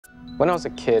When I was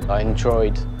a kid, I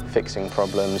enjoyed fixing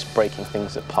problems, breaking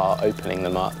things apart, opening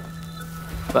them up.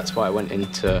 That's why I went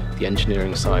into the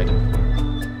engineering side.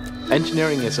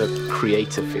 Engineering is a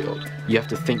creative field. You have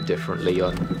to think differently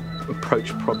and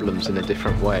approach problems in a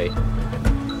different way.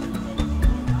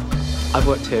 I've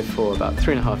worked here for about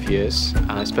 3.5 years,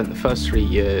 and I spent the first 3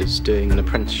 years doing an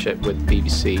apprenticeship with the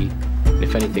BBC.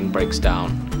 If anything breaks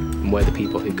down, and we're the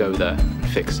people who go there and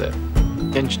fix it.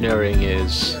 Engineering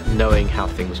is knowing how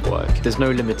things work. There's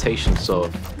no limitations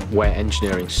of where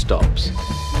engineering stops.